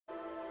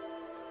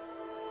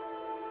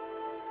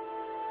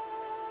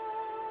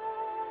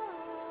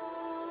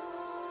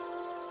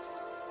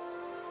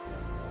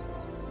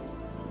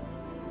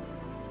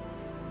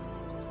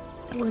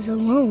was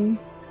alone,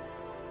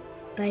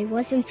 but I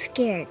wasn't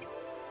scared.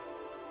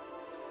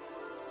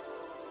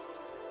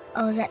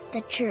 I was at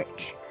the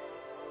church.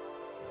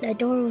 The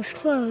door was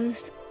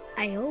closed.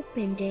 I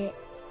opened it.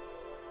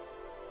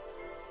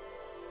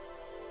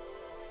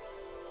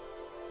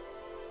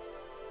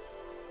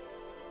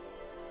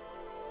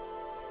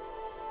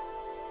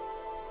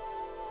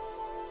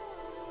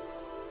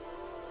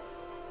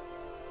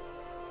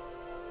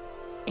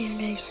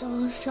 And I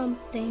saw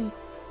something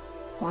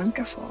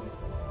wonderful.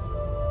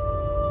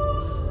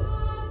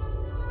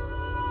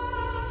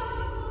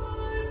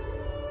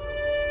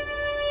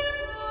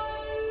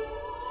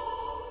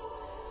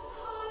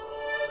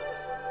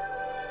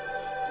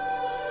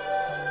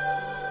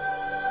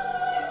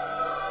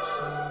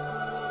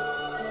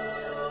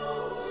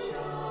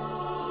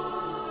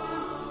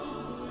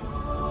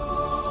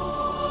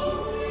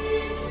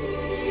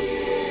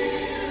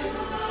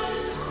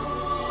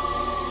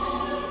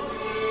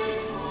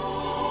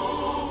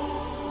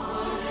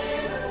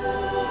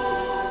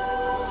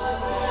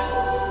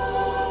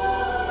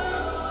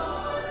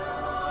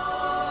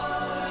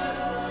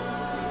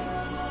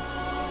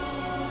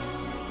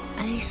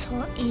 I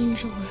saw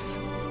angels,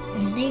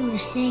 and they were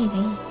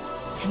singing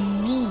to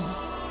me.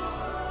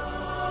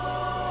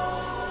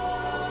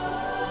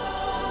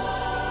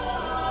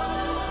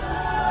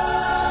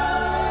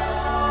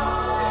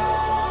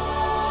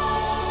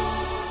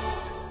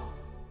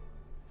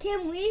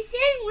 Can we sing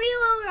We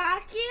Will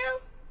Rock You?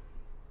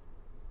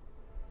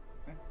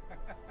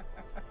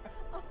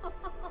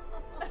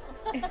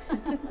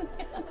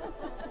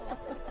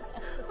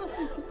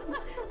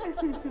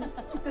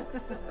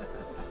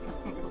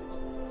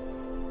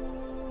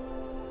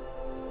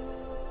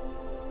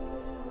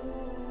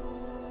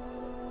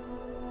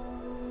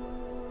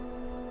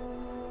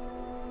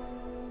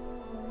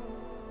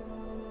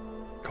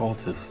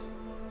 Colton,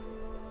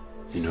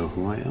 you know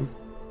who I am?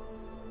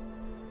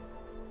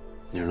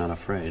 You're not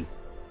afraid.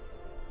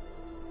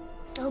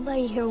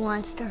 Nobody here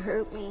wants to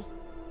hurt me.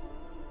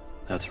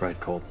 That's right,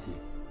 Colton.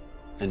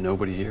 And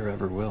nobody here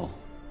ever will.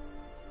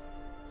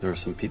 There are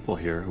some people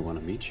here who want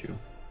to meet you.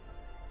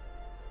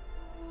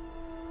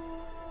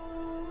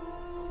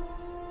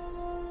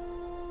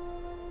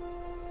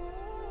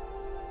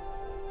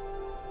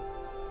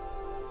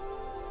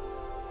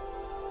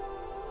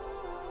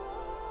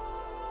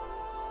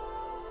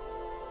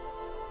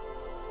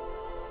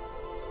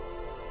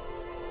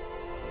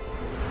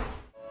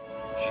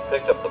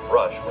 Picked up the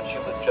brush when she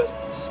was just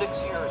 6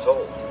 years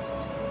old.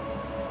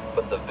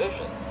 But the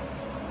vision,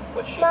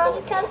 when she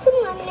Mom, have some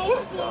lemonade,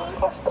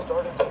 please.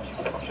 started when she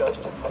was just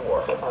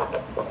 4.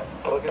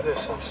 Look at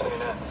this on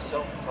CNN.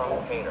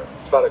 Self-taught painter.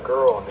 It's about a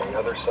girl on the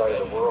other side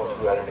of the world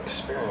who had an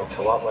experience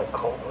a lot like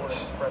Colton's.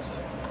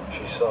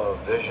 She saw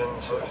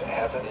visions of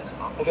heaven.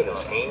 Look at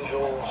this,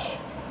 angels.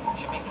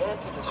 She began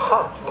to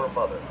describe to her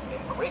mother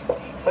in great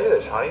detail. Look at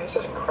this, honey. This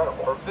is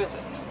incredible. Her visits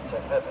to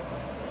heaven.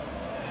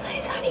 It's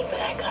nice, honey,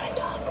 but I gotta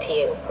talk to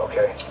you.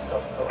 Okay.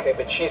 Okay,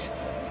 but she's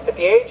at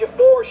the age of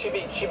 4. She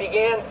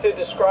began to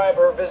describe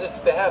her visits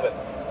to heaven.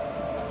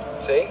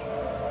 See?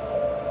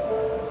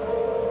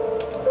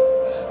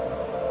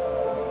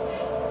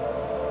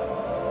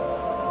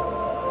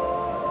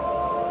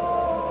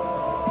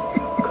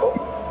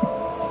 Colton,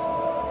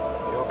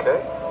 you okay?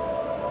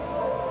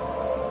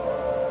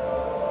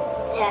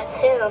 That's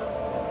him.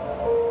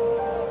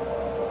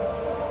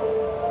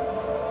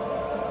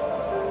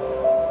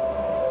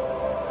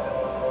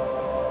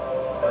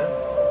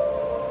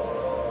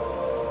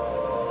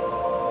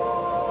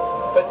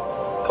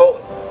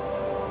 Colton.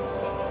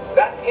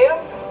 That's him?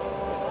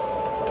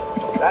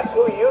 That's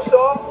who you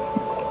saw?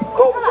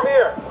 Colton, come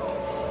here.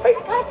 Hey.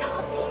 I gotta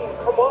talk to you.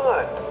 Come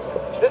on.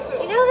 This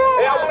is... You know that...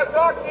 Hey, I want to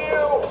talk to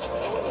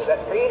you. That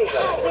painting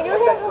Dad, you know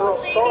what that that girl little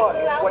saw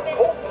baby blue is what outfit?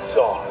 Colton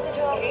saw. The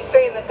drawing. He's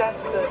saying that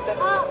that's the...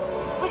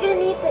 We're gonna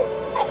need this.